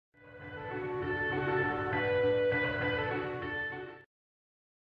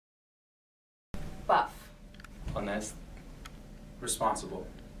honest, responsible,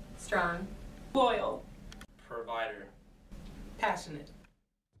 strong, loyal, provider, passionate.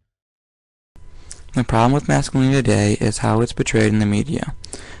 The problem with masculinity today is how it's portrayed in the media.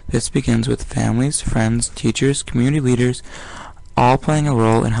 This begins with families, friends, teachers, community leaders, all playing a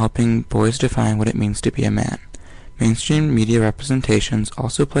role in helping boys define what it means to be a man. Mainstream media representations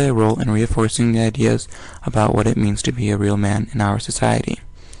also play a role in reinforcing the ideas about what it means to be a real man in our society.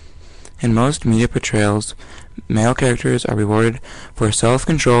 In most media portrayals, male characters are rewarded for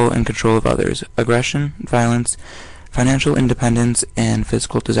self-control and control of others, aggression, violence, financial independence, and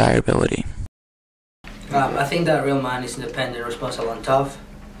physical desirability. I think that a real man is independent, responsible, and tough.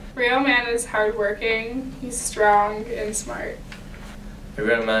 Real man is hardworking, he's strong and smart. A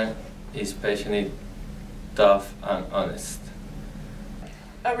real man is passionate, tough, and honest.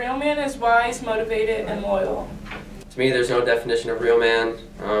 A real man is wise, motivated, and loyal. To me, there's no definition of real man.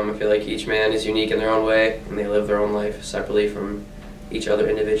 I feel like each man is unique in their own way, and they live their own life separately from each other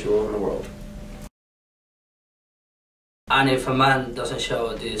individual in the world. And if a man doesn't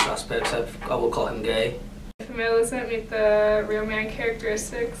show these aspects, I will call him gay. If a male doesn't meet the real man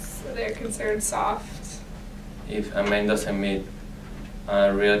characteristics, they're considered soft. If a man doesn't meet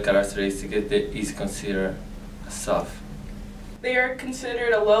real characteristics, it is considered soft. They are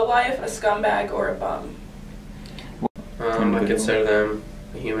considered a lowlife, a scumbag, or a bum. I consider them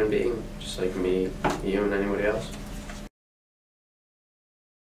a human being, just like me, you, and anybody else.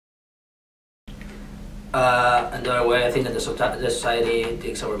 And the other way, I think that the society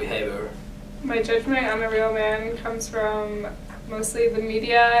dictates our behavior. My judgment on a real man comes from mostly the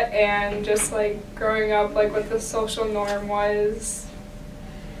media and just like growing up, like what the social norm was.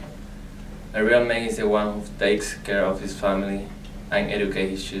 A real man is the one who takes care of his family and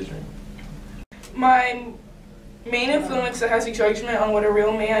educates his children. My main influence that has a judgment on what a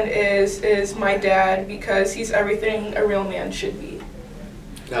real man is my dad, because he's everything a real man should be.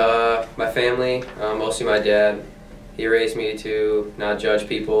 My family, mostly my dad. He raised me to not judge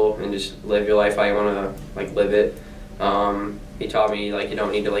people and just live your life how you want to live it. He taught me you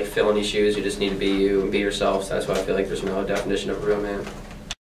don't need to fill any shoes, you just need to be you and be yourself. So that's why I feel like there's no definition of a real man.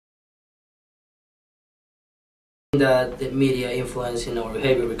 That the media influence in our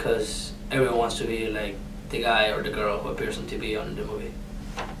behavior because everyone wants to be like the guy or the girl who appears on TV on the movie.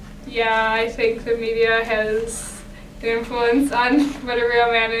 Yeah, I think the media has an influence on what a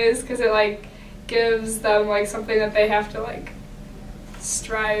real man is because it gives them something that they have to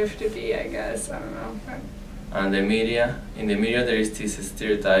strive to be, I guess. I don't know. And in the media there is this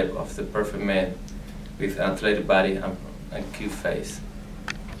stereotype of the perfect man with an athletic body and cute face.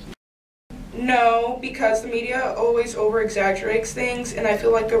 No, because the media always over-exaggerates things, and I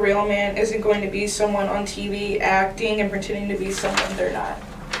feel like a real man isn't going to be someone on TV acting and pretending to be someone they're not.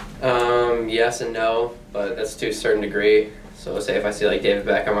 Yes and no, but that's to a certain degree. So say if I see David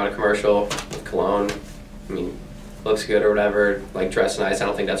Beckham on a commercial with cologne, I mean, looks good or whatever, dressed nice, I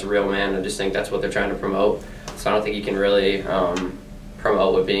don't think that's a real man. I just think that's what they're trying to promote. So I don't think you can really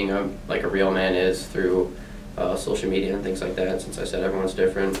promote what being a real man is through social media and things like that. Since I said everyone's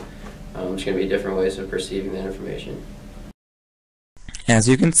different, there's going to be different ways of perceiving that information. As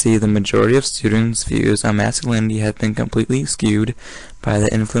you can see, the majority of students' views on masculinity have been completely skewed by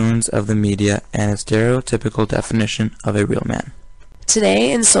the influence of the media and a stereotypical definition of a real man.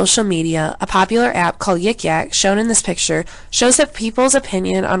 Today in social media, a popular app called Yik Yak, shown in this picture, shows that people's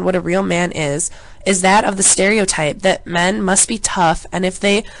opinion on what a real man is that of the stereotype that men must be tough, and if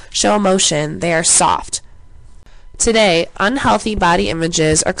they show emotion, they are soft. Today, unhealthy body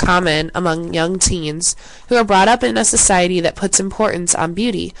images are common among young teens who are brought up in a society that puts importance on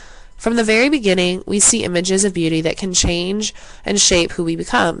beauty. From the very beginning, we see images of beauty that can change and shape who we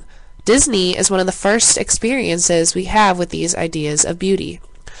become. Disney is one of the first experiences we have with these ideas of beauty.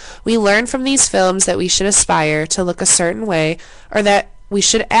 We learn from these films that we should aspire to look a certain way or that we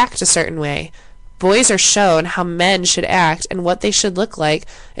should act a certain way. Boys are shown how men should act and what they should look like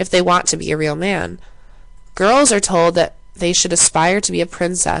if they want to be a real man. Girls are told that they should aspire to be a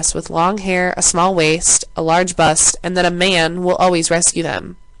princess with long hair, a small waist, a large bust, and that a man will always rescue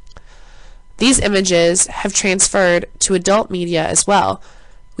them. These images have transferred to adult media as well.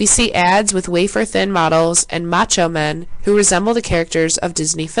 We see ads with wafer-thin models and macho men who resemble the characters of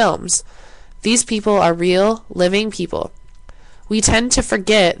Disney films. These people are real, living people. We tend to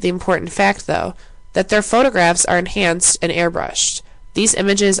forget the important fact, though, that their photographs are enhanced and airbrushed. These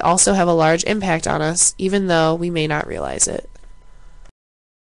images also have a large impact on us, even though we may not realize it.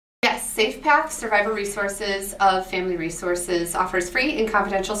 Yes, SafePath Survivor Resources of Family Resources offers free and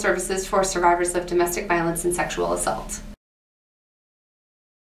confidential services for survivors of domestic violence and sexual assault.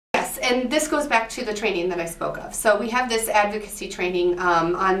 Yes, and this goes back to the training that I spoke of. So we have this advocacy training.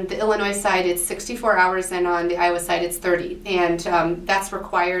 On the Illinois side, it's 64 hours, and on the Iowa side, it's 30. And that's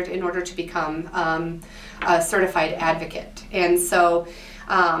required in order to become a certified advocate. And so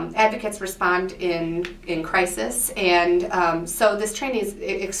advocates respond in crisis, and so this training is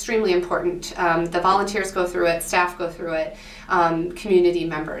extremely important. The volunteers go through it, staff go through it, community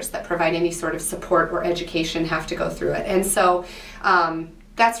members that provide any sort of support or education have to go through it. And so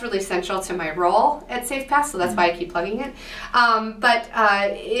that's really central to my role at Safe Pass, so that's why I keep plugging it. But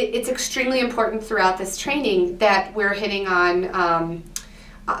it's extremely important throughout this training that we're hitting on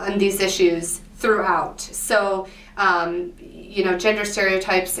these issues throughout. So, you know, gender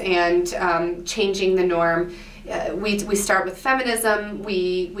stereotypes and changing the norm. We start with feminism,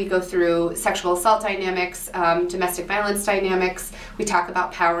 we go through sexual assault dynamics, domestic violence dynamics, we talk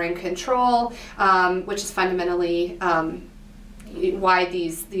about power and control, which is fundamentally why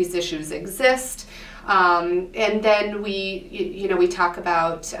these issues exist. And then we talk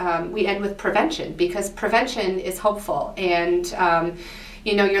about, we end with prevention, because prevention is hopeful, and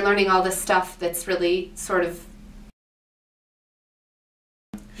you know, you're learning all this stuff that's really sort of,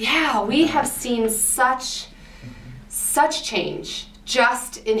 yeah, we have seen such change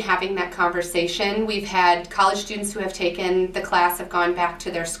just in having that conversation. We've had college students who have taken the class, have gone back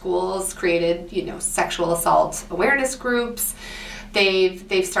to their schools, created, you know, sexual assault awareness groups.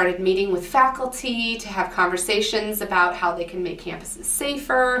 They've started meeting with faculty to have conversations about how they can make campuses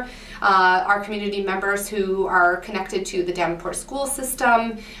safer. Our community members who are connected to the Davenport school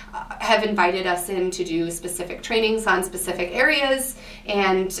system have invited us in to do specific trainings on specific areas.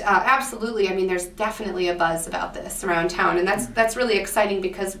 And absolutely, I mean, there's definitely a buzz about this around town, and that's really exciting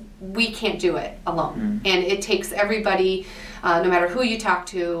because we can't do it alone. And it takes everybody, no matter who you talk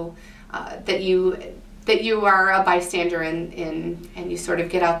to, that you are a bystander and you sort of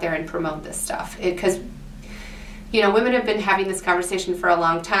get out there and promote this stuff. Because, you know, women have been having this conversation for a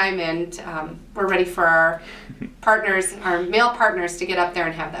long time, and we're ready for our partners, our male partners, to get up there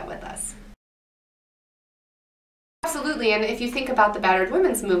and have that with us. Absolutely, and if you think about the battered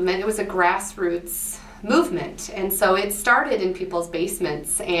women's movement, it was a grassroots movement, and so it started in people's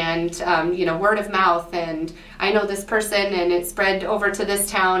basements, and you know, word of mouth, and I know this person, and it spread over to this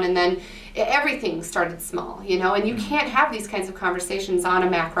town, and then everything started small, you know, and you can't have these kinds of conversations on a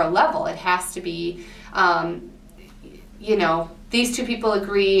macro level. It has to be, you know, these two people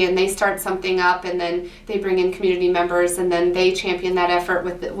agree and they start something up, and then they bring in community members, and then they champion that effort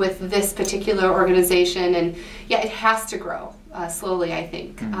with this particular organization, and yeah, it has to grow slowly, I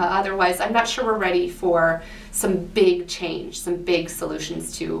think. Otherwise, I'm not sure we're ready for some big change, some big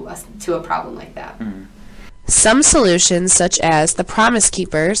solutions to a problem like that. Some solutions, such as the Promise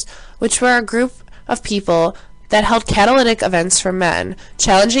Keepers, which were a group of people that held catalytic events for men,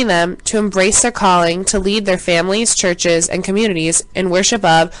 challenging them to embrace their calling to lead their families, churches, and communities in worship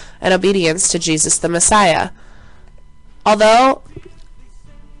of and obedience to Jesus the Messiah. Although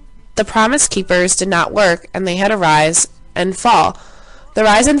the Promise Keepers did not work, and they had a rise and fall. The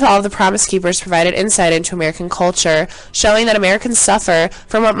rise and fall of the Promise Keepers provided insight into American culture, showing that Americans suffer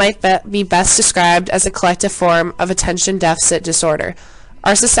from what might be best described as a collective form of attention deficit disorder.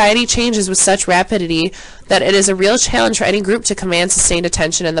 Our society changes with such rapidity that it is a real challenge for any group to command sustained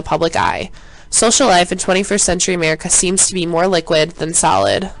attention in the public eye. Social life in 21st century America seems to be more liquid than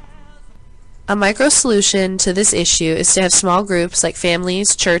solid. A micro solution to this issue is to have small groups like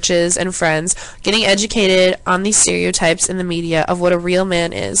families, churches, and friends getting educated on these stereotypes in the media of what a real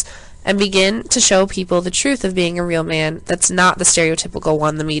man is, and begin to show people the truth of being a real man that's not the stereotypical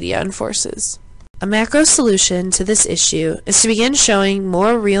one the media enforces. A macro solution to this issue is to begin showing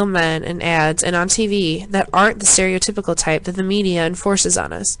more real men in ads and on TV that aren't the stereotypical type that the media enforces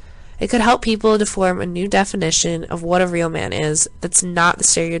on us. It could help people to form a new definition of what a real man is that's not the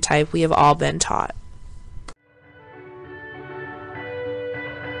stereotype we have all been taught.